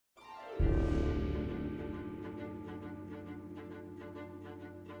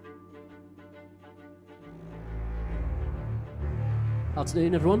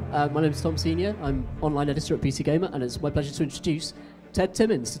Afternoon, everyone. My name is Tom Senior. I'm online editor at PC Gamer, and it's my pleasure to introduce Ted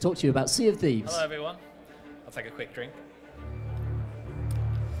Timmins to talk to you about Sea of Thieves. Hello, everyone. I'll take a quick drink.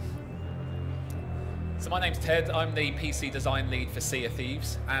 So my name's Ted. I'm the PC design lead for Sea of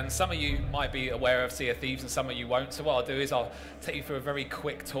Thieves, and some of you might be aware of Sea of Thieves and some of you won't. So what I'll do is I'll take you through a very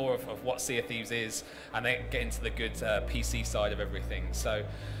quick tour of what Sea of Thieves is, and then get into the good PC side of everything. So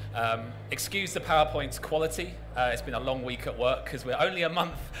excuse the PowerPoint's quality. It's been a long week at work because we're only a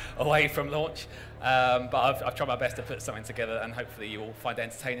month away from launch, but I've tried my best to put something together, and hopefully you will find it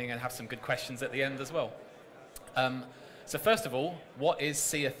entertaining and have some good questions at the end as well. So first of all, what is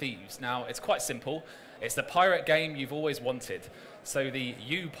Sea of Thieves? Now, it's quite simple. It's the pirate game you've always wanted. So the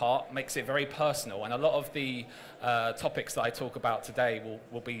you part makes it very personal, and a lot of the topics that I talk about today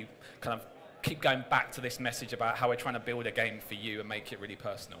will be kind of keep going back to this message about how we're trying to build a game for you and make it really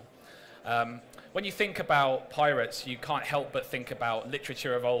personal. When you think about pirates, you can't help but think about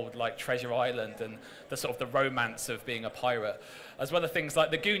literature of old, like Treasure Island and the sort of the romance of being a pirate, as well as things like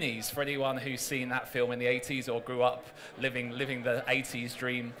The Goonies, for anyone who's seen that film in the 80s or grew up living the 80s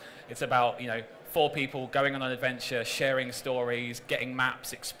dream. It's about, you know, 4 people going on an adventure, sharing stories, getting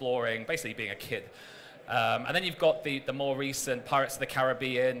maps, exploring, basically being a kid. And then you've got the more recent Pirates of the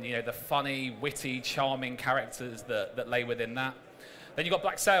Caribbean, you know, the funny, witty, charming characters that lay within that. Then you've got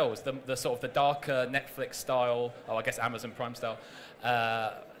Black Sails, the sort of the darker Netflix style, or I guess Amazon Prime style,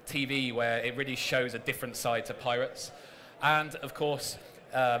 TV where it really shows a different side to pirates. And of course,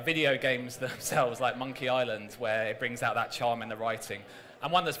 video games themselves, like Monkey Island, where it brings out that charm in the writing.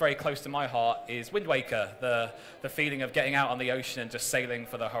 And one that's very close to my heart is Wind Waker, the feeling of getting out on the ocean and just sailing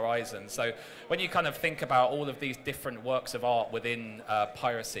for the horizon. So when you kind of think about all of these different works of art within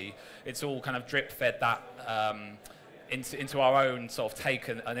piracy, it's all kind of drip-fed that into our own sort of take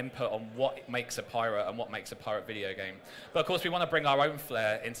and input on what makes a pirate and what makes a pirate video game. But of course, we want to bring our own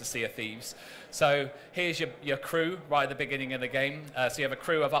flair into Sea of Thieves. So here's your crew right at the beginning of the game. So you have a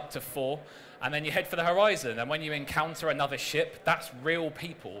crew of up to 4. And then you head for the horizon, and when you encounter another ship, that's real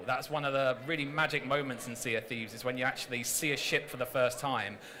people. That's one of the really magic moments in Sea of Thieves, is when you actually see a ship for the first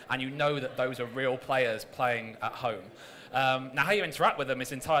time, and you know that those are real players playing at home. Now, how you interact with them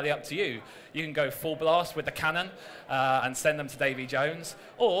is entirely up to you. You can go full blast with the cannon and send them to Davy Jones,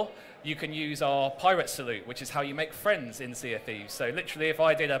 or you can use our pirate salute, which is how you make friends in Sea of Thieves. So literally, if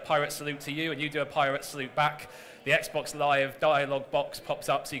I did a pirate salute to you and you do a pirate salute back, the Xbox Live dialogue box pops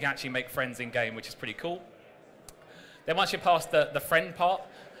up so you can actually make friends in-game, which is pretty cool. Then once you're past the friend part,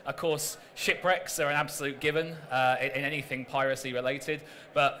 of course, shipwrecks are an absolute given in anything piracy related,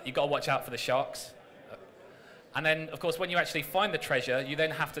 but you've got to watch out for the sharks. And then, of course, when you actually find the treasure, you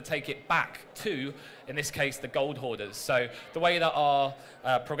then have to take it back to, in this case, the gold hoarders. So the way that our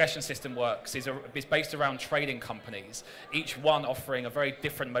progression system works is based around trading companies, each one offering a very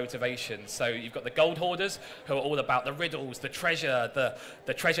different motivation. So you've got the gold hoarders, who are all about the riddles, the treasure,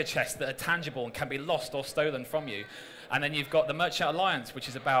 the treasure chests that are tangible and can be lost or stolen from you. And then you've got the Merchant Alliance, which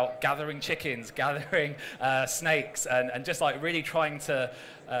is about gathering chickens, gathering snakes, and just like really trying to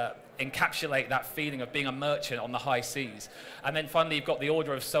encapsulate that feeling of being a merchant on the high seas. And then finally, you've got the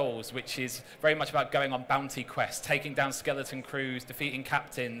Order of Souls, which is very much about going on bounty quests, taking down skeleton crews, defeating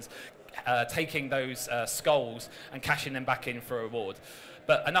captains, taking those skulls and cashing them back in for a reward.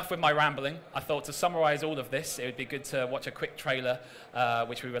 But enough with my rambling. I thought to summarize all of this, it would be good to watch a quick trailer,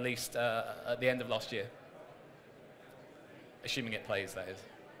 which we released at the end of last year. Assuming it plays, that is.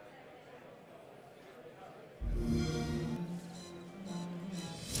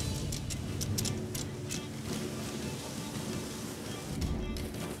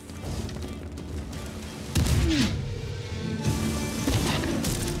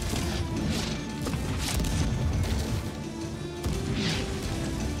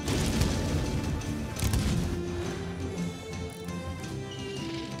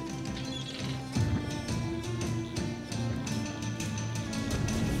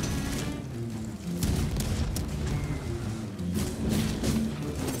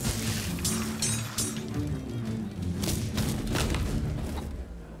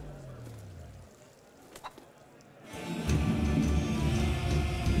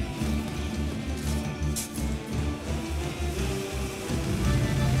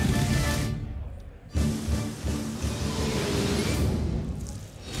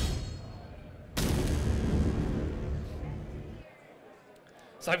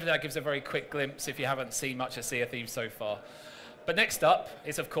 So hopefully that gives a very quick glimpse if you haven't seen much of Sea of Thieves so far. But next up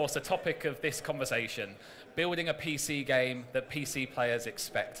is, of course, the topic of this conversation, building a PC game that PC players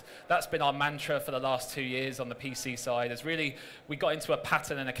expect. That's been our mantra for the last 2 years on the PC side. Is really, we got into a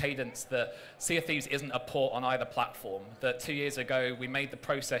pattern and a cadence that Sea of Thieves isn't a port on either platform. That 2 years ago, we made the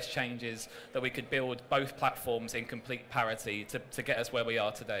process changes that we could build both platforms in complete parity to get us where we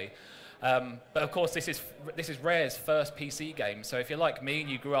are today. But of course, this is Rare's first PC game. So if you're like me and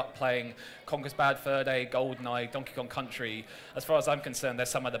you grew up playing Conker's Bad Fur Day, GoldenEye, Donkey Kong Country, as far as I'm concerned, they're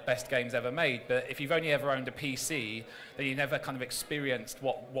some of the best games ever made. But if you've only ever owned a PC, then you never kind of experienced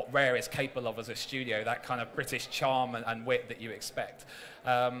what Rare is capable of as a studio, that kind of British charm and wit that you expect.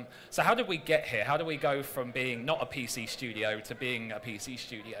 So how did we get here? How do we go from being not a PC studio to being a PC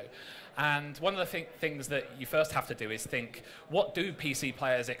studio? And one of the things that you first have to do is think, what do PC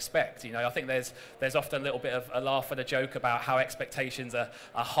players expect? You know, I think there's often a little bit of a laugh and a joke about how expectations are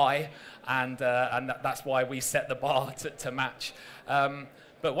high, and that's why we set the bar to match.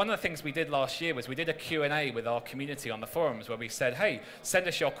 But one of the things we did last year was we did a Q&A with our community on the forums where we said, hey, send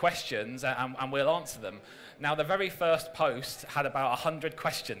us your questions and we'll answer them. Now, the very first post had about 100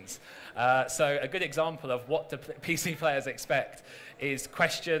 questions. So a good example of what do PC players expect is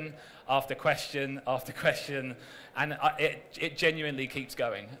question after question after question, and it genuinely keeps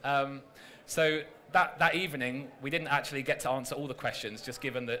going. So that evening, we didn't actually get to answer all the questions, just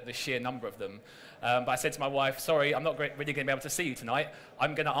given the sheer number of them. But I said to my wife, sorry, I'm not really going to be able to see you tonight.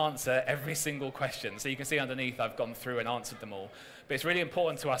 I'm going to answer every single question. So you can see underneath, I've gone through and answered them all. But it's really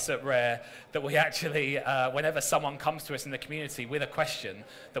important to us at Rare that we actually, whenever someone comes to us in the community with a question,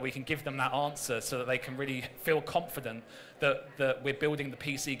 that we can give them that answer so that they can really feel confident that we're building the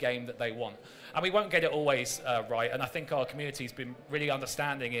PC game that they want. And we won't get it always right, and I think our community's been really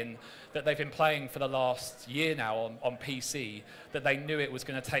understanding in that they've been playing for the last year now on PC, that they knew it was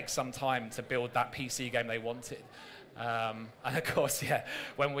going to take some time to build that PC game they wanted. And of course, yeah,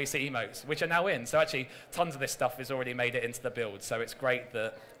 when we see emotes, which are now in. So actually, tons of this stuff has already made it into the build. So it's great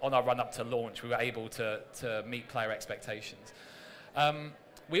that on our run up to launch, we were able to meet player expectations.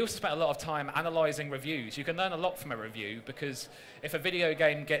 We also spent a lot of time analysing reviews. You can learn a lot from a review, because if a video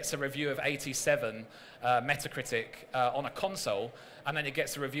game gets a review of 87 Metacritic on a console, and then it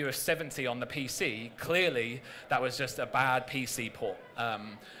gets a review of 70 on the PC, clearly that was just a bad PC port.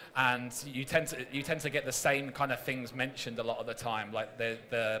 And you tend to get the same kind of things mentioned a lot of the time, like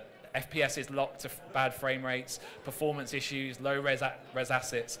the FPS is locked to bad frame rates, performance issues, low res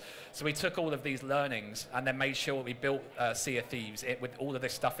assets. So we took all of these learnings and then made sure we built Sea of Thieves with all of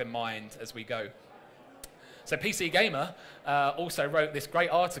this stuff in mind as we go. So PC Gamer also wrote this great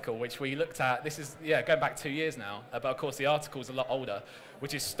article, which we looked at. This is, yeah, going back 2 years now, but of course the article's a lot older,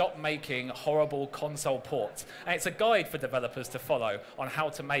 which is Stop Making Horrible Console Ports. And it's a guide for developers to follow on how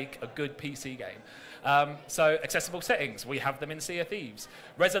to make a good PC game. So accessible settings, we have them in Sea of Thieves.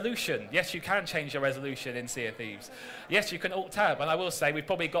 Resolution, yes, you can change your resolution in Sea of Thieves. Yes, you can Alt-Tab, and I will say we've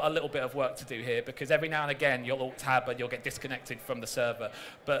probably got a little bit of work to do here, because every now and again you'll Alt-Tab and you'll get disconnected from the server.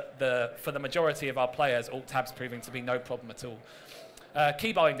 But for the majority of our players, Alt-Tab's proving to be no problem at all.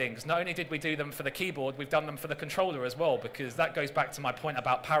 Key bindings, not only did we do them for the keyboard, we've done them for the controller as well, because that goes back to my point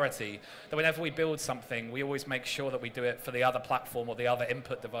about parity, that whenever we build something, we always make sure that we do it for the other platform or the other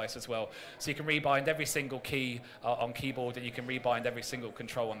input device as well. So you can rebind every single key on keyboard, and you can rebind every single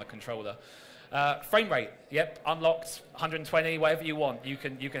control on the controller. Frame rate, yep, unlocked, 120, whatever you want, you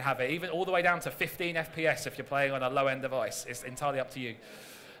can have it, even all the way down to 15 FPS if you're playing on a low-end device. It's entirely up to you.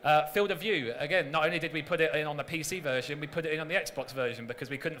 Field of view, again, not only did we put it in on the PC version, we put it in on the Xbox version because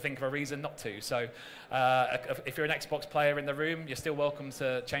we couldn't think of a reason not to. So if you're an Xbox player in the room, you're still welcome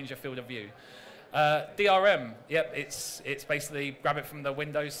to change your field of view. DRM, yep, it's basically grab it from the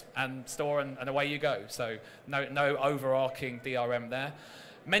Windows and store and away you go. So no overarching DRM there.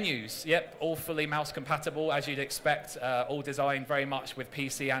 Menus, yep, all fully mouse compatible as you'd expect, all designed very much with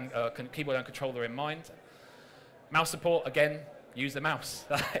PC and keyboard and controller in mind. Mouse support, again, use the mouse.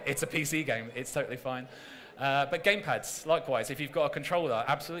 It's a PC game, it's totally fine. But gamepads, likewise, if you've got a controller,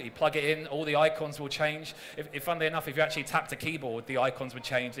 absolutely, plug it in, all the icons will change. If funnily enough, if you actually tap the keyboard, the icons would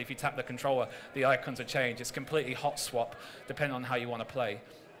change. If you tap the controller, the icons would change. It's completely hot swap, depending on how you want to play.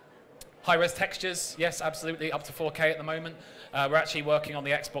 High-res textures, yes, absolutely, up to 4K at the moment. We're actually working on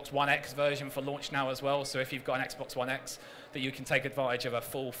the Xbox One X version for launch now as well, so if you've got an Xbox One X, that you can take advantage of a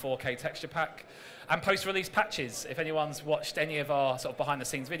full 4K texture pack. And post-release patches, if anyone's watched any of our sort of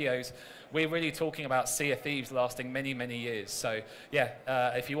behind-the-scenes videos, we're really talking about Sea of Thieves lasting many, many years. So, yeah,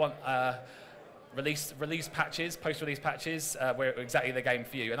 if you want release patches, post-release patches, we're exactly the game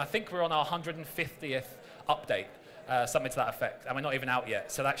for you. And I think we're on our 150th update. something to that effect, and we're not even out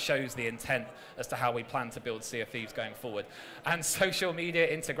yet. So that shows the intent as to how we plan to build Sea of Thieves going forward. And social media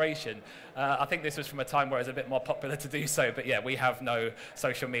integration. I think this was from a time where it was a bit more popular to do so, but yeah, we have no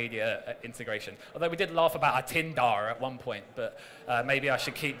social media integration. Although we did laugh about a Tinder at one point, but maybe I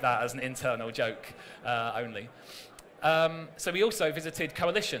should keep that as an internal joke only. So we also visited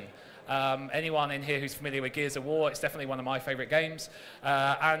Coalition. Anyone in here who's familiar with Gears of War, it's definitely one of my favorite games.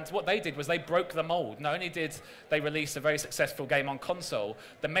 And what they did was they broke the mold. Not only did they release a very successful game on console,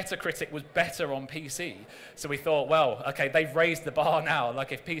 the Metacritic was better on PC. So we thought, well, okay, they've raised the bar now.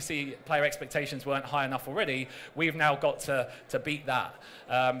 Like if PC player expectations weren't high enough already, we've now got to beat that.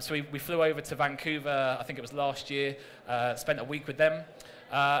 So we flew over to Vancouver, I think it was last year, spent a week with them.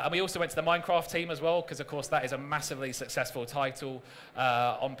 And we also went to the Minecraft team as well, because of course that is a massively successful title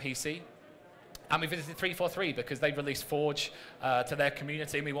on PC. And we visited 343 because they released Forge to their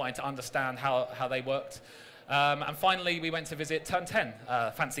community, and we wanted to understand how they worked. And finally, we went to visit Turn 10,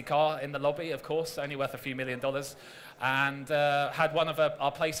 fancy car in the lobby, of course, only worth a few $1 million, and had one of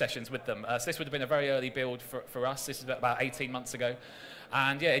our play sessions with them. So this would have been a very early build for us. This is about 18 months ago.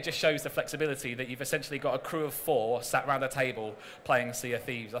 And yeah, it just shows the flexibility that you've essentially got a crew of 4 sat around a table playing Sea of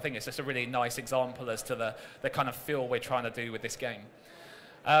Thieves. I think it's just a really nice example as to the kind of feel we're trying to do with this game.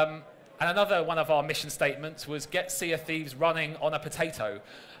 And another one of our mission statements was get Sea of Thieves running on a potato.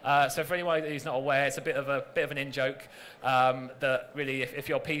 So for anyone who's not aware, it's a bit of an in-joke that really, if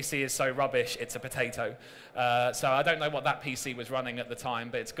your PC is so rubbish, it's a potato. So I don't know what that PC was running at the time,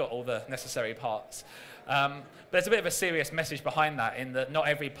 but it's got all the necessary parts. But there's a bit of a serious message behind that, in that not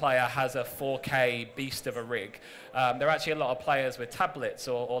every player has a 4K beast of a rig. There are actually a lot of players with tablets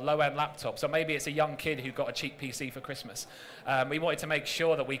or low-end laptops, or maybe it's a young kid who got a cheap PC for Christmas. We wanted to make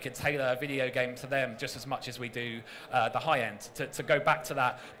sure that we could tailor a video game to them just as much as we do the high-end. To go back to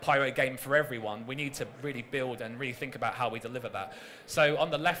that pirate game for everyone, we need to really build and really think about how we deliver that. So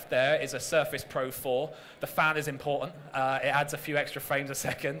on the left there is a Surface Pro 4. The fan is important. It adds a few extra frames a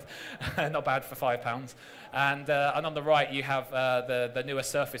second. Not bad for £5. And on the right, you have the newer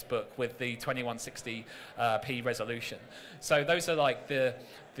Surface Book with the 2160p resolution. So those are like the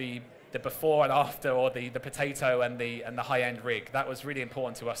before and after, or the potato and the high-end rig. That was really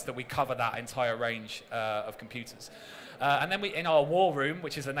important to us, that we cover that entire range of computers. And then in our war room,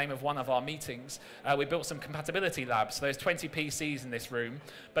 which is the name of one of our meetings, we built some compatibility labs. So there's 20 PCs in this room.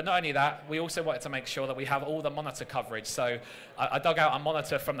 But not only that, we also wanted to make sure that we have all the monitor coverage. So I dug out a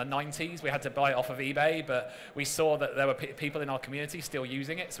monitor from the 90s. We had to buy it off of eBay, but we saw that there were people in our community still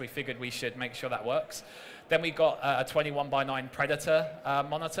using it, so we figured we should make sure that works. Then we got a 21:9 Predator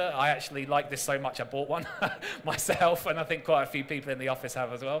monitor. I actually like this so much I bought one myself, and I think quite a few people in the office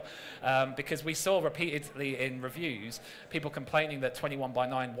have as well, because we saw repeatedly in reviews people complaining that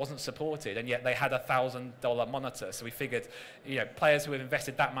 21:9 wasn't supported, and yet they had a $1,000 monitor. So we figured, players who have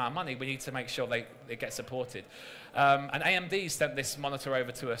invested that amount of money, we need to make sure they get supported. And AMD sent this monitor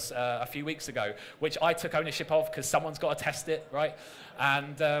over to us a few weeks ago, which I took ownership of because someone's got to test it, right?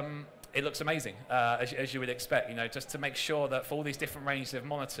 And it looks amazing, as you would expect, just to make sure that for all these different ranges of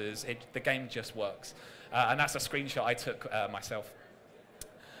monitors, the game just works. And that's a screenshot I took myself.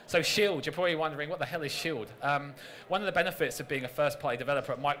 So Shield, you're probably wondering, what the hell is Shield? One of the benefits of being a first-party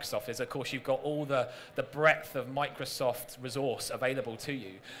developer at Microsoft is, of course, you've got all the breadth of Microsoft resource available to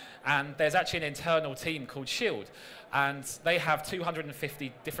you. And there's actually an internal team called Shield, and they have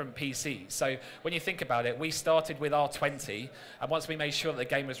 250 different PCs. So when you think about it, we started with our 20, and once we made sure that the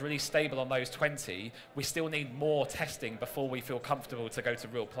game was really stable on those 20, we still need more testing before we feel comfortable to go to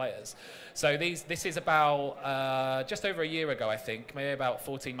real players. So this is about just over a year ago, I think, maybe about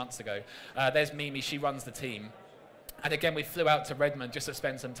 14 months ago. There's Mimi, she runs the team. And again, we flew out to Redmond just to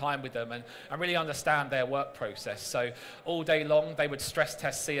spend some time with them and really understand their work process. So all day long, they would stress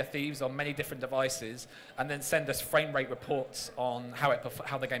test Sea of Thieves on many different devices and then send us frame rate reports on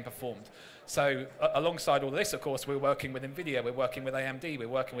how the game performed. So alongside all this, of course, we're working with NVIDIA, we're working with AMD, we're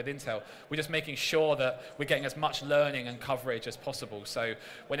working with Intel. We're just making sure that we're getting as much learning and coverage as possible. So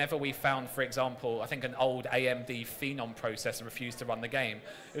whenever we found, for example, I think an old AMD Phenom processor refused to run the game,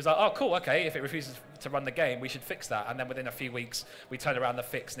 it was like, oh, cool, okay, if it refuses to run the game, we should fix that. And then within a few weeks, we turn around the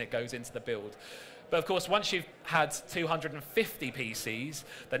fix and it goes into the build. But of course, once you've had 250 PCs,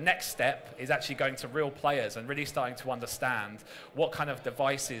 the next step is actually going to real players and really starting to understand what kind of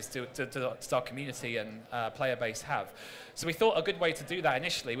devices does our community and player base have. So we thought a good way to do that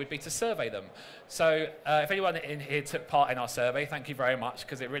initially would be to survey them. So if anyone in here took part in our survey, thank you very much,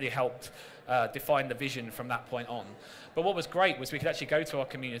 because it really helped define the vision from that point on. But what was great was we could actually go to our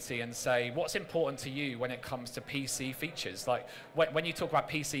community and say, what's important to you when it comes to PC features? Like when you talk about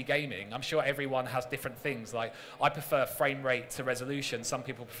PC gaming, I'm sure everyone has different things. Like I prefer frame rate to resolution. Some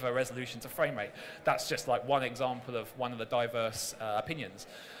people prefer resolution to frame rate. That's just like one example of one of the diverse opinions.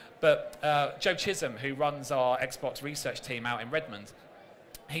 But Joe Chisholm, who runs our Xbox research team out in Redmond,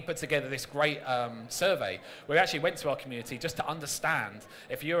 he put together this great survey where we actually went to our community just to understand,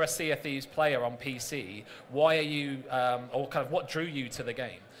 if you're a Sea of Thieves player on PC, why are you, or kind of what drew you to the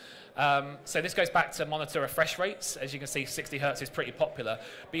game? So this goes back to monitor refresh rates. As you can see, 60 hertz is pretty popular,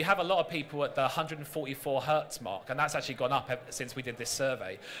 but you have a lot of people at the 144 hertz mark, and that's actually gone up since we did this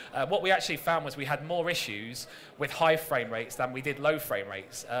survey. What we actually found was we had more issues with high frame rates than we did low frame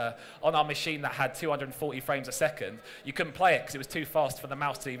rates. On our machine that had 240 frames a second, you couldn't play it because it was too fast for the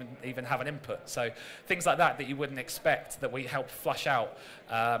mouse to even have an input. So things like that you wouldn't expect that we helped flush out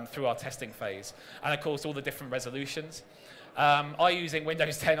through our testing phase. And of course, all the different resolutions. Are you using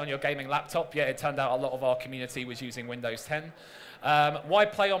Windows 10 on your gaming laptop? Yeah, it turned out a lot of our community was using Windows 10. Why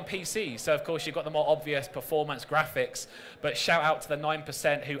play on PC? So of course you've got the more obvious performance graphics, but shout out to the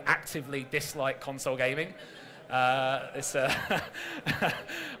 9% who actively dislike console gaming. I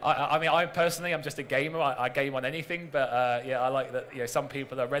mean, I'm just a gamer. I game on anything, but yeah, I like that. Some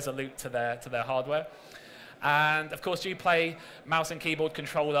people are resolute to their hardware. And of course, do you play mouse and keyboard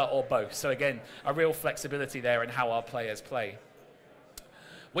controller or both? So again, a real flexibility there in how our players play.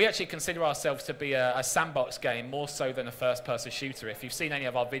 We actually consider ourselves to be a sandbox game more so than a first-person shooter. If you've seen any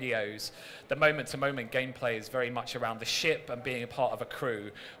of our videos, the moment-to-moment gameplay is very much around the ship and being a part of a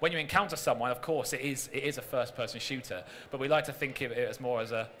crew. When you encounter someone, of course, it is a first-person shooter, but we like to think of it as more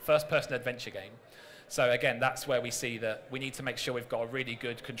as a first-person adventure game. So again, that's where we see that we need to make sure we've got a really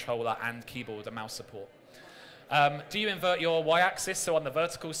good controller and keyboard and mouse support. Do you invert your y-axis? So on the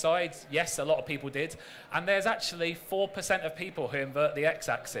vertical side, yes, a lot of people did. And there's actually 4% of people who invert the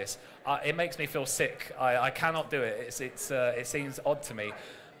x-axis. It makes me feel sick. I cannot do it. It seems odd to me.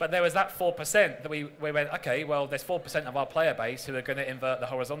 But there was that 4% that we went, okay, well, there's 4% of our player base who are going to invert the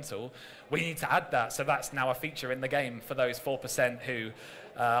horizontal. We need to add that. So that's now a feature in the game for those 4% who,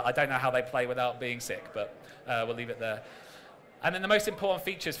 I don't know how they play without being sick, but we'll leave it there. And then the most important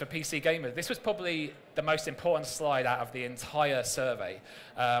features for PC gamers. This was probably the most important slide out of the entire survey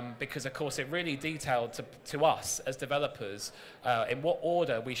because, of course, it really detailed to us as developers in what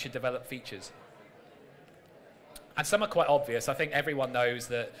order we should develop features. And some are quite obvious. I think everyone knows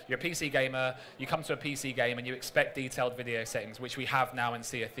that you're a PC gamer, you come to a PC game and you expect detailed video settings, which we have now in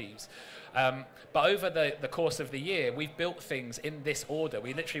Sea of Thieves. But over the course of the year, we've built things in this order.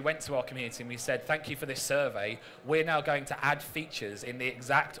 We literally went to our community and we said, thank you for this survey. We're now going to add features in the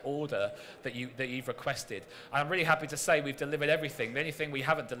exact order that you've requested. And I'm really happy to say we've delivered everything. The only thing we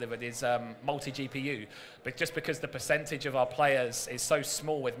haven't delivered is multi-GPU. But just because the percentage of our players is so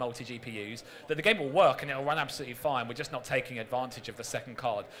small with multi-GPUs, that the game will work and it'll run absolutely fine. We're just not taking advantage of the second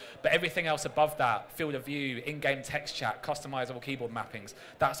card. But everything else above that, field of view, in-game text chat, customizable keyboard mappings,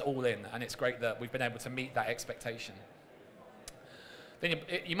 that's all in. And it's great that we've been able to meet that expectation. Then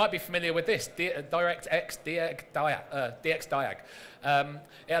you might be familiar with this, DirectX DXDiag.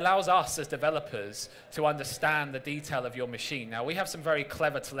 It allows us as developers to understand the detail of your machine. Now, we have some very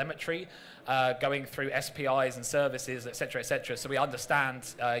clever telemetry going through SPIs and services, et cetera, so we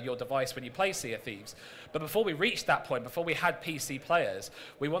understand your device when you play Sea of Thieves. But before we reached that point, before we had PC players,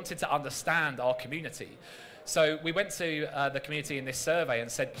 we wanted to understand our community. So we went to the community in this survey and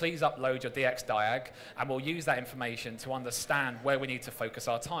said, please upload your DXDiag, and we'll use that information to understand where we need to focus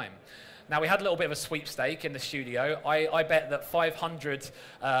our time. Now, we had a little bit of a sweepstake in the studio. I bet that 500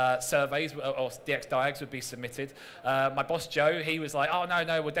 surveys or DXDiags would be submitted. My boss, Joe, he was like, oh,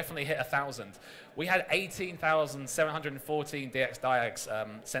 no, we'll definitely hit 1,000. We had 18,714 DXDiags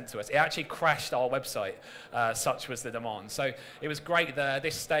sent to us. It actually crashed our website, such was the demand. So it was great that at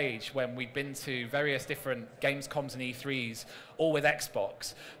this stage, when we'd been to various different Gamescoms and E3s, all with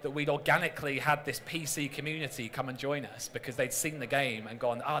Xbox, that we'd organically had this PC community come and join us because they'd seen the game and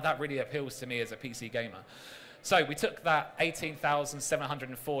gone, oh, that really appeals to me as a PC gamer. So we took that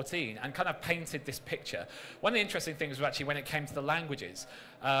 18,714 and kind of painted this picture. One of the interesting things was actually when it came to the languages,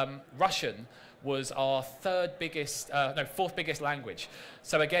 Russian was our fourth biggest language.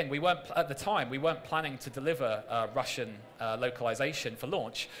 So again, at the time, we weren't planning to deliver Russian localization for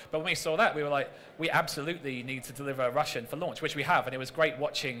launch. But when we saw that, we were like, we absolutely need to deliver Russian for launch, which we have. And it was great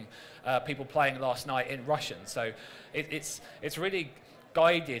watching people playing last night in Russian. So it's really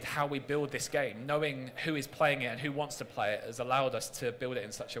guided how we build this game. Knowing who is playing it and who wants to play it has allowed us to build it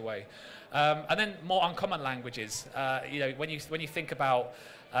in such a way. And then more uncommon languages. You know, when you think about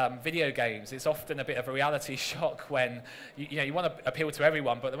video games, it's often a bit of a reality shock when you want to appeal to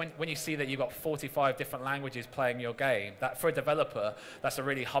everyone, but when you see that you've got 45 different languages playing your game, that for a developer, that's a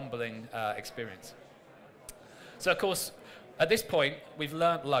really humbling experience. So of course, at this point, we've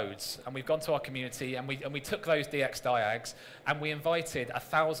learnt loads, and we've gone to our community, and we took those DX diags, and we invited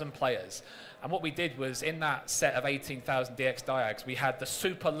 1,000 players. And what we did was, in that set of 18,000 DX diags, we had the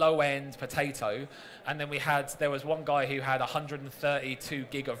super low-end potato, and then there was one guy who had 132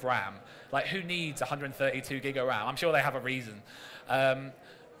 gig of RAM. Like, who needs 132 gig of RAM? I'm sure they have a reason.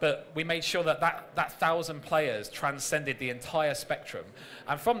 But we made sure that 1,000 players transcended the entire spectrum.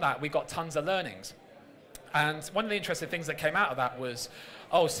 And from that, we got tons of learnings. And one of the interesting things that came out of that was,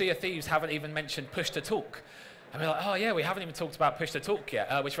 oh, Sea of Thieves haven't even mentioned push-to-talk. And we're like, oh yeah, we haven't even talked about push-to-talk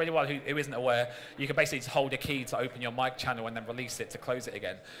yet, which for anyone who isn't aware, you can basically just hold a key to open your mic channel and then release it to close it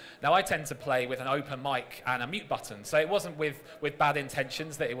again. Now, I tend to play with an open mic and a mute button, so it wasn't with bad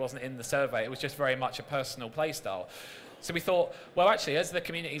intentions that it wasn't in the survey, it was just very much a personal play style. So we thought, well, actually, as the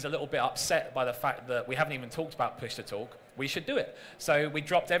community's a little bit upset by the fact that we haven't even talked about push-to-talk, we should do it. So we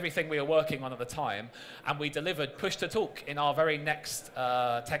dropped everything we were working on at the time, and we delivered push-to-talk in our very next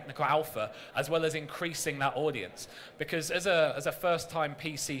technical alpha, as well as increasing that audience. Because as a first-time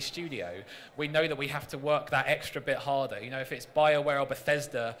PC studio, we know that we have to work that extra bit harder. You know, if it's BioWare or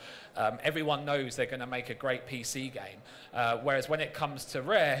Bethesda, everyone knows they're going to make a great PC game. Whereas when it comes to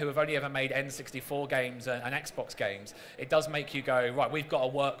Rare, who have only ever made N64 games and Xbox games, it does make you go, right, we've got to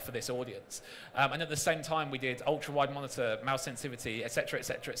work for this audience. And at the same time, we did ultra-wide monitor, mouse sensitivity, etc.,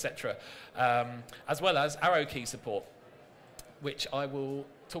 etc., etc., as well as arrow key support, which I will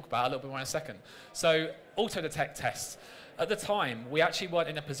talk about a little bit more in a second. So auto-detect tests. At the time, we actually weren't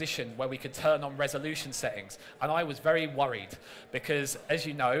in a position where we could turn on resolution settings, and I was very worried because, as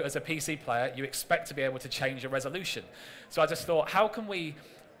you know, as a PC player, you expect to be able to change your resolution. So I just thought, how can we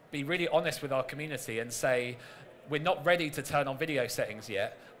be really honest with our community and say, we're not ready to turn on video settings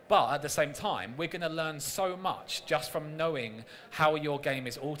yet, but at the same time, we're going to learn so much just from knowing how your game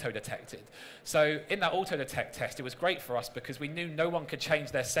is auto-detected. So in that auto-detect test, it was great for us because we knew no one could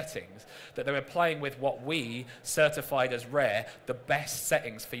change their settings, that they were playing with what we certified as Rare, the best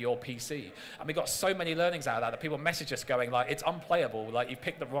settings for your PC. And we got so many learnings out of that people message us going like, it's unplayable, like you've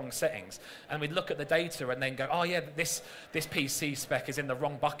picked the wrong settings. And we'd look at the data and then go, oh yeah, this PC spec is in the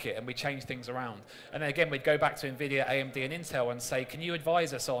wrong bucket, and we change things around. And then again, we'd go back to NVIDIA, AMD, and Intel and say, can you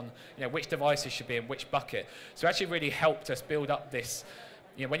advise us on which devices should be in which bucket? So it actually really helped us build up this.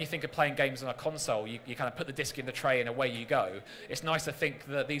 When you think of playing games on a console, you kind of put the disc in the tray and away you go. It's nice to think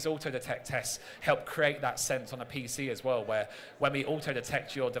that these auto-detect tests help create that sense on a PC as well, where when we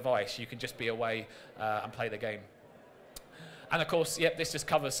auto-detect your device, you can just be away and play the game. And of course, yep, this just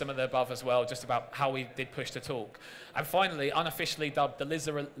covers some of the above as well, just about how we did push-to-talk. And finally, unofficially dubbed the Liz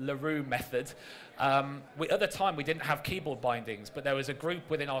LaRue method. At the time, we didn't have keyboard bindings, but there was a group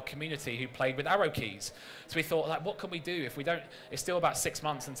within our community who played with arrow keys. So we thought, like, what can we do if we don't? It's still about 6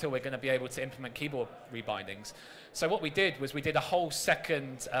 months until we're going to be able to implement keyboard rebindings. So what we did was we did a whole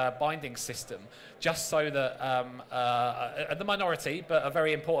second binding system, just so that the minority, but a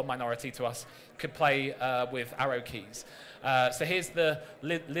very important minority to us, could play with arrow keys. So here's the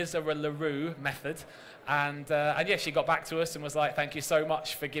Liz LaRue method. And yeah, she got back to us and was like, thank you so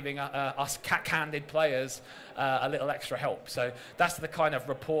much for giving us cat-handed players a little extra help. So that's the kind of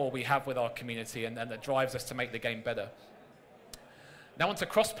rapport we have with our community, and that drives us to make the game better. Now on to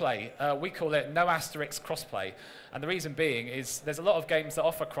crossplay. We call it no asterisk crossplay. And the reason being is there's a lot of games that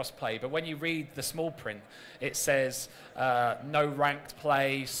offer crossplay, but when you read the small print, it says no ranked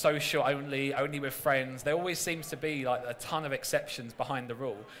play, social only, only with friends. There always seems to be like a ton of exceptions behind the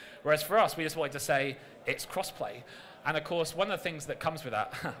rule. Whereas for us, we just wanted to say it's crossplay. And of course, one of the things that comes with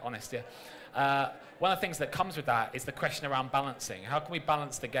that, honest, yeah. One of the things that comes with that is the question around balancing. How can we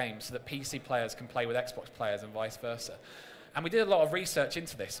balance the game so that PC players can play with Xbox players and vice versa? And we did a lot of research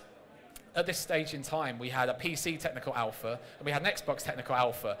into this. At this stage in time, we had a PC technical alpha, and we had an Xbox technical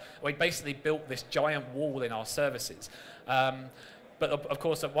alpha. We basically built this giant wall in our services. But of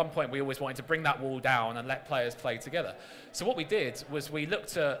course, at one point, we always wanted to bring that wall down and let players play together. So what we did was we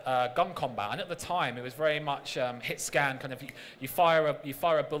looked at gun combat, and at the time, it was very much hit scan, kind of you fire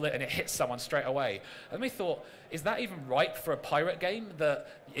a bullet and it hits someone straight away. And we thought, is that even right for a pirate game? That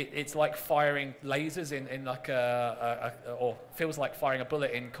it's like firing lasers in like or feels like firing a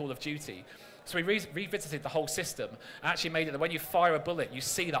bullet in Call of Duty. So we revisited the whole system and actually made it that when you fire a bullet, you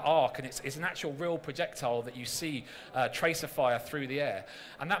see the arc, and it's an actual real projectile that you see tracer fire through the air.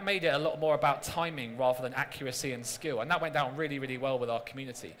 And that made it a lot more about timing rather than accuracy and skill. And that went down really, really well with our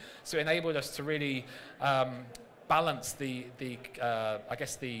community. So it enabled us to really balance the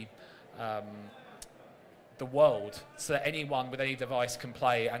world so that anyone with any device can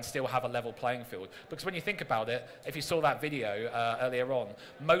play and still have a level playing field. Because when you think about it, if you saw that video earlier on,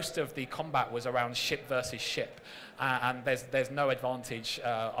 most of the combat was around ship versus ship, and there's no advantage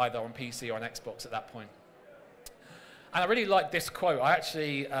either on PC or on Xbox at that point. And I really like this quote. I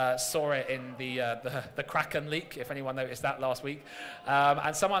actually saw it in the Kraken leak, if anyone noticed that last week.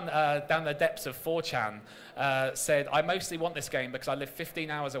 And someone down the depths of 4chan said, "I mostly want this game because I live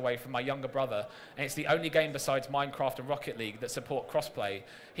 15 hours away from my younger brother, and it's the only game besides Minecraft and Rocket League that support crossplay.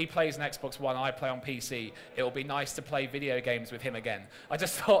 He plays on Xbox One, I play on PC. It will be nice to play video games with him again." I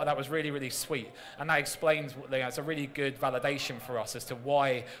just thought that was really, really sweet. And that explains, it's a really good validation for us as to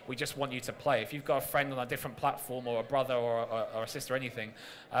why we just want you to play. If you've got a friend on a different platform or a brother or a sister or anything,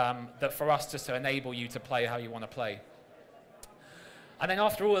 that for us just to enable you to play how you want to play. And then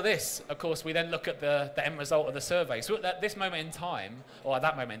after all of this, of course, we then look at the end result of the survey. So at this moment in time, or at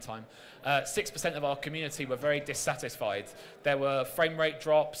that moment in time, 6% of our community were very dissatisfied. There were frame rate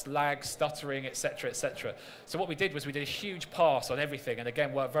drops, lag, stuttering, etc., etc. So what we did was we did a huge pass on everything, and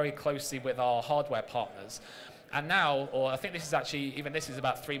again, worked very closely with our hardware partners. And now, or I think this is actually, even this is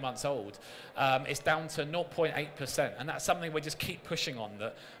about 3 months old, it's down to 0.8%. And that's something we just keep pushing on,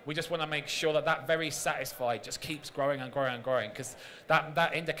 that we just want to make sure that that very satisfied just keeps growing and growing and growing, because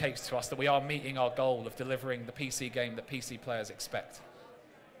that indicates to us that we are meeting our goal of delivering the PC game that PC players expect.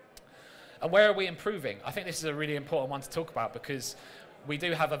 And where are we improving? I think this is a really important one to talk about, because we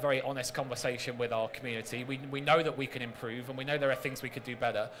do have a very honest conversation with our community. We know that we can improve, and we know there are things we could do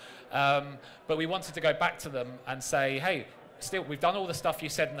better. But we wanted to go back to them and say, hey, still, we've done all the stuff you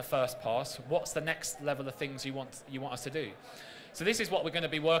said in the first pass. What's the next level of things you want us to do? So this is what we're going to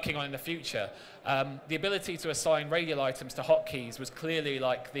be working on in the future. The ability to assign radial items to hotkeys was clearly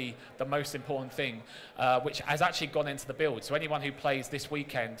like the most important thing, which has actually gone into the build. So anyone who plays this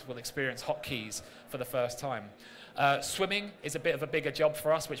weekend will experience hotkeys for the first time. Swimming is a bit of a bigger job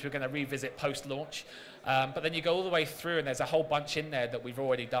for us, which we're going to revisit post-launch. But then you go all the way through, and there's a whole bunch in there that we've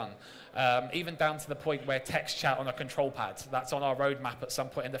already done. Even down to the point where text chat on a control pad. That's on our roadmap at some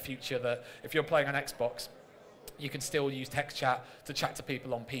point in the future, that if you're playing on Xbox, you can still use text chat to chat to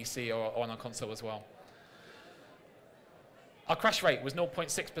people on PC or on a console as well. Our crash rate was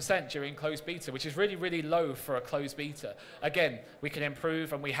 0.6% during closed beta, which is really, really low for a closed beta. Again, we can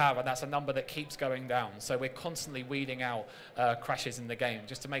improve, and we have, and that's a number that keeps going down. So we're constantly weeding out crashes in the game,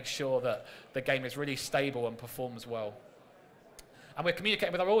 just to make sure that the game is really stable and performs well. And we're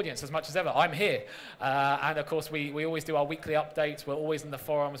communicating with our audience as much as ever. I'm here. And of course, we always do our weekly updates. We're always in the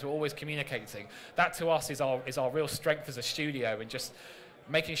forums. We're always communicating. That to us is our real strength as a studio, and just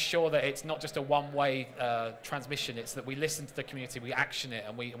making sure that it's not just a one-way transmission. It's that we listen to the community, we action it,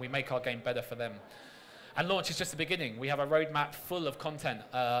 and we make our game better for them. And launch is just the beginning. We have a roadmap full of content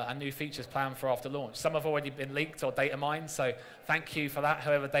and new features planned for after launch. Some have already been leaked or data mined, so thank you for that,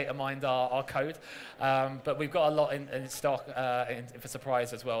 whoever data mined our code. But we've got a lot in stock for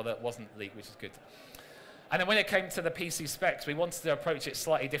surprise as well that wasn't leaked, which is good. And then when it came to the PC specs, we wanted to approach it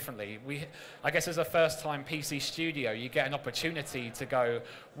slightly differently. I guess as a first-time PC studio, you get an opportunity to go,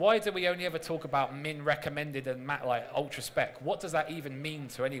 why do we only ever talk about min recommended and like ultra spec? What does that even mean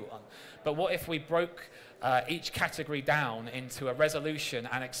to anyone? But what if we broke each category down into a resolution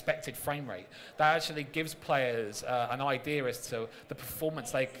and expected frame rate? That actually gives players an idea as to the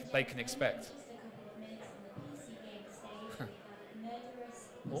performance they can expect.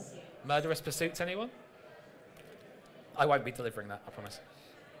 Oh, Murderous Pursuits, anyone? I won't be delivering that, I promise.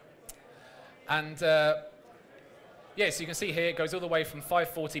 And yeah, so you can see here it goes all the way from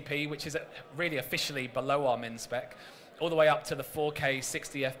 540p, which is really officially below our min spec, all the way up to the 4K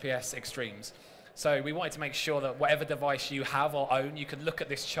 60 FPS extremes. So we wanted to make sure that whatever device you have or own, you can look at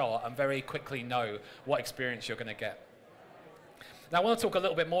this chart and very quickly know what experience you're going to get. Now I want to talk a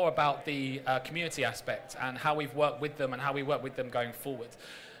little bit more about the community aspect and how we've worked with them and how we work with them going forward.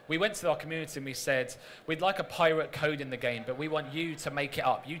 We went to our community and we said, we'd like a pirate code in the game, but we want you to make it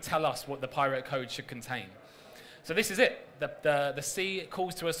up. You tell us what the pirate code should contain. So this is it. The sea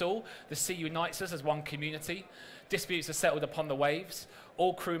calls to us all. The sea unites us as one community. Disputes are settled upon the waves.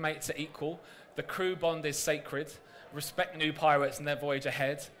 All crewmates are equal. The crew bond is sacred. Respect new pirates and their voyage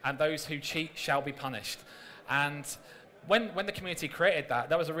ahead. And those who cheat shall be punished. And when the community created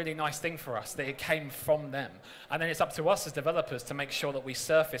that was a really nice thing for us, that it came from them. And then it's up to us as developers to make sure that we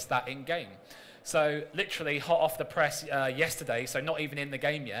surface that in-game. So literally hot off the press yesterday, so not even in the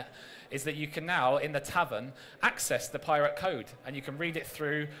game yet, is that you can now, in the tavern, access the pirate code. And you can read it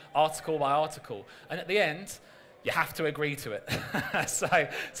through article by article. And at the end, you have to agree to it. so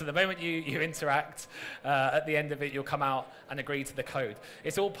the moment you interact, at the end of it, you'll come out and agree to the code.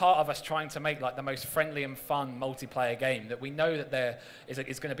 It's all part of us trying to make like the most friendly and fun multiplayer game, that we know that there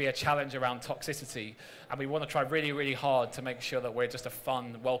is going to be a challenge around toxicity, and we want to try really, really hard to make sure that we're just a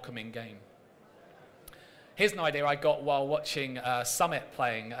fun, welcoming game. Here's an idea I got while watching Summit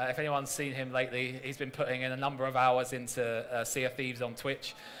playing. If anyone's seen him lately, he's been putting in a number of hours into Sea of Thieves on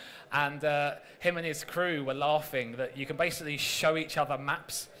Twitch. And him and his crew were laughing that you can basically show each other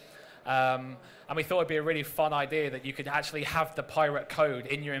maps. And we thought it'd be a really fun idea that you could actually have the pirate code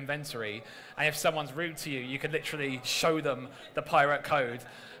in your inventory. And if someone's rude to you, you could literally show them the pirate code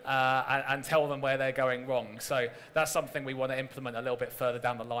and tell them where they're going wrong. So that's something we want to implement a little bit further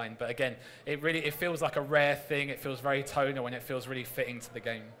down the line. But again, it feels like a rare thing. It feels very tonal, and it feels really fitting to the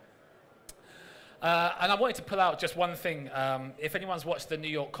game. And I wanted to pull out just one thing. If anyone's watched the New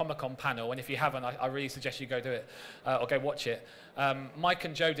York Comic-Con panel, and if you haven't, I really suggest you go do it, or go watch it. Mike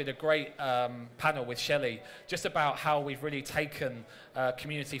and Joe did a great panel with Shelley, just about how we've really taken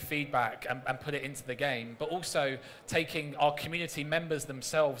community feedback and put it into the game, but also taking our community members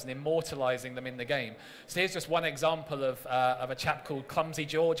themselves and immortalizing them in the game. So here's just one example of a chap called Clumsy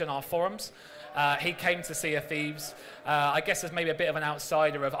George on our forums. He came to Sea of Thieves, I guess as maybe a bit of an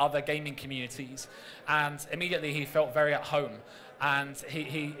outsider of other gaming communities, and immediately he felt very at home. And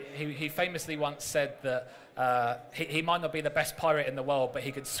he famously once said that he might not be the best pirate in the world, but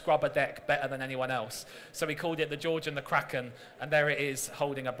he could scrub a deck better than anyone else. So we called it the George and the Kraken, and there it is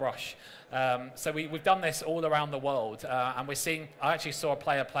holding a brush. So we've done this all around the world, and we're seeing, I actually saw a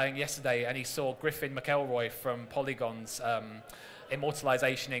player playing yesterday, and he saw Griffin McElroy from Polygon's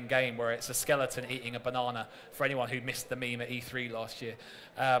immortalization in game, where it's a skeleton eating a banana, for anyone who missed the meme at E3 last year.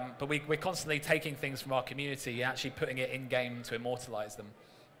 But we're constantly taking things from our community and actually putting it in game to immortalize them.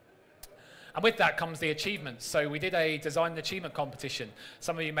 And with that comes the achievements. So we did a design achievement competition.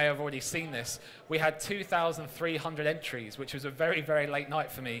 Some of you may have already seen this. We had 2,300 entries, which was a very, very late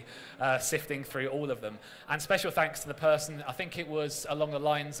night for me, sifting through all of them. And special thanks to the person, I think it was along the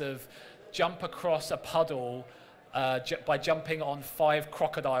lines of jump across a puddle by jumping on 5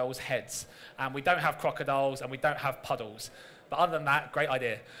 crocodiles' heads. And we don't have crocodiles and we don't have puddles. But other than that, great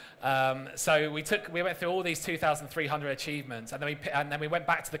idea. So we went through all these 2,300 achievements, and then we went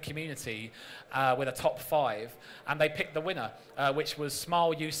back to the community with a top 5, and they picked the winner, which was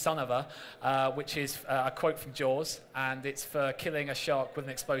 "Smile, you son of a," which is a quote from Jaws, and it's for killing a shark with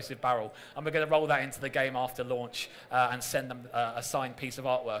an explosive barrel. And we're going to roll that into the game after launch and send them a signed piece of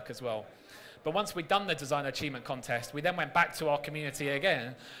artwork as well. But once we'd done the design achievement contest, we then went back to our community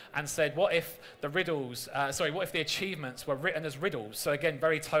again and said, what if the what if the achievements were written as riddles? So again,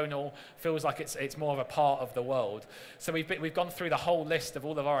 very tonal, feels like it's more of a part of the world. So we've gone through the whole list of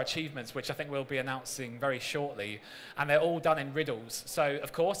all of our achievements, which I think we'll be announcing very shortly, and they're all done in riddles. So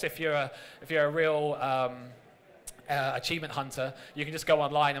of course, if you're a real achievement hunter, you can just go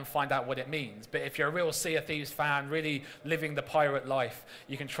online and find out what it means. But if you're a real Sea of Thieves fan, really living the pirate life,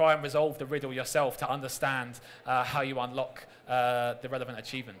 you can try and resolve the riddle yourself to understand how you unlock the relevant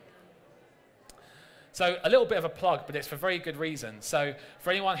achievement. So a little bit of a plug, but it's for very good reason. So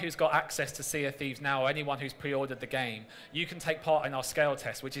for anyone who's got access to Sea of Thieves now, or anyone who's pre-ordered the game, you can take part in our scale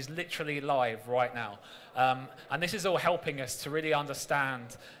test, which is literally live right now. And this is all helping us to really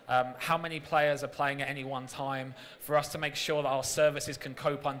understand how many players are playing at any one time, for us to make sure that our services can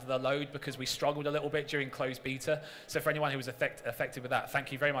cope under the load, because we struggled a little bit during closed beta. So for anyone who was affected with that,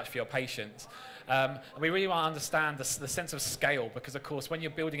 thank you very much for your patience. And we really want to understand the sense of scale, because of course when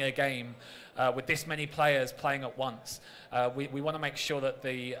you're building a game with this many players playing at once, we want to make sure that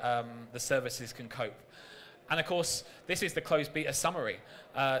the services can cope. And of course, this is the closed beta summary.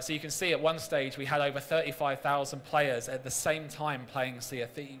 So you can see at one stage we had over 35,000 players at the same time playing Sea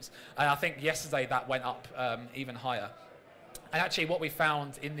of Thieves. And I think yesterday that went up even higher. And actually what we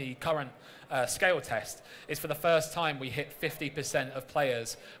found in the current scale test is for the first time we hit 50% of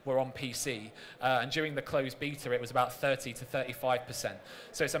players were on PC. And during the closed beta it was about 30 to 35%.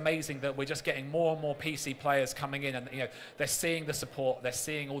 So it's amazing that we're just getting more and more PC players coming in, and they're seeing the support, they're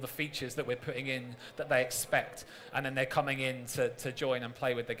seeing all the features that we're putting in that they expect, and then they're coming in to join and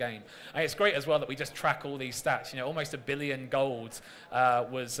play with the game. And it's great as well that we just track all these stats. Almost 1 billion gold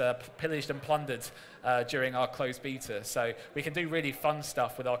was pillaged and plundered during our closed beta. So we can do really fun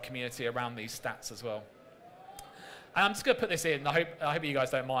stuff with our community around these stats as well. And I'm just going to put this in, I hope you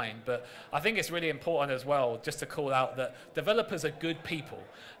guys don't mind, but I think it's really important as well just to call out that developers are good people.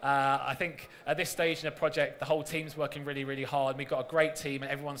 I think at this stage in the project, the whole team's working really, really hard. We've got a great team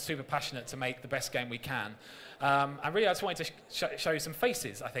and everyone's super passionate to make the best game we can. And really, I just wanted to show you some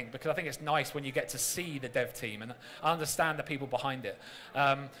faces, I think, because I think it's nice when you get to see the dev team and understand the people behind it.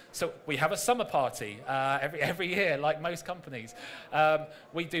 So we have a summer party every year, like most companies.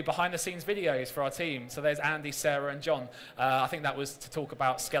 We do behind-the-scenes videos for our team. So there's Andy, Sarah, and John. I think that was to talk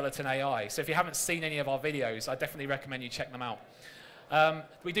about skeleton AI. So if you haven't seen any of our videos, I definitely recommend you check them out.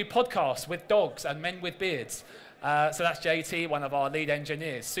 We do podcasts with dogs and men with beards. So that's JT, one of our lead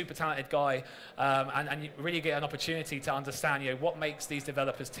engineers, super talented guy, and you really get an opportunity to understand, what makes these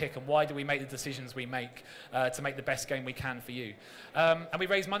developers tick and why do we make the decisions we make to make the best game we can for you. And we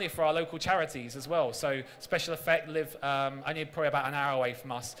raise money for our local charities as well. So Special Effect live only probably about an hour away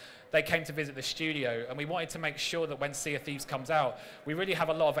from us. They came to visit the studio, and we wanted to make sure that when Sea of Thieves comes out, we really have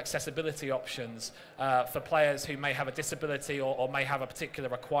a lot of accessibility options for players who may have a disability or may have a particular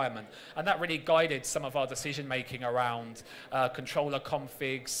requirement. And that really guided some of our decision making around controller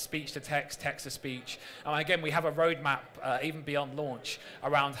configs, speech to text, text to speech. And again, we have a roadmap even beyond launch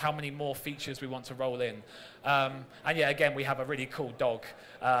around how many more features we want to roll in. And yeah, again, we have a really cool dog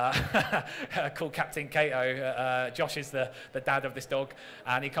called Captain Kato. Josh is the dad of this dog,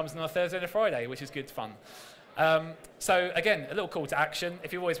 and he comes on a Thursday and a Friday, which is good fun. So again, a little call to action.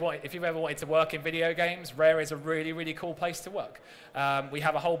 If you've ever wanted to work in video games, Rare is a really, really cool place to work. We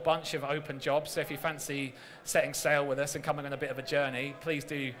have a whole bunch of open jobs, so if you fancy setting sail with us and coming on a bit of a journey, please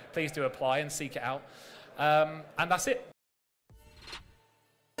do apply and seek it out. And that's it.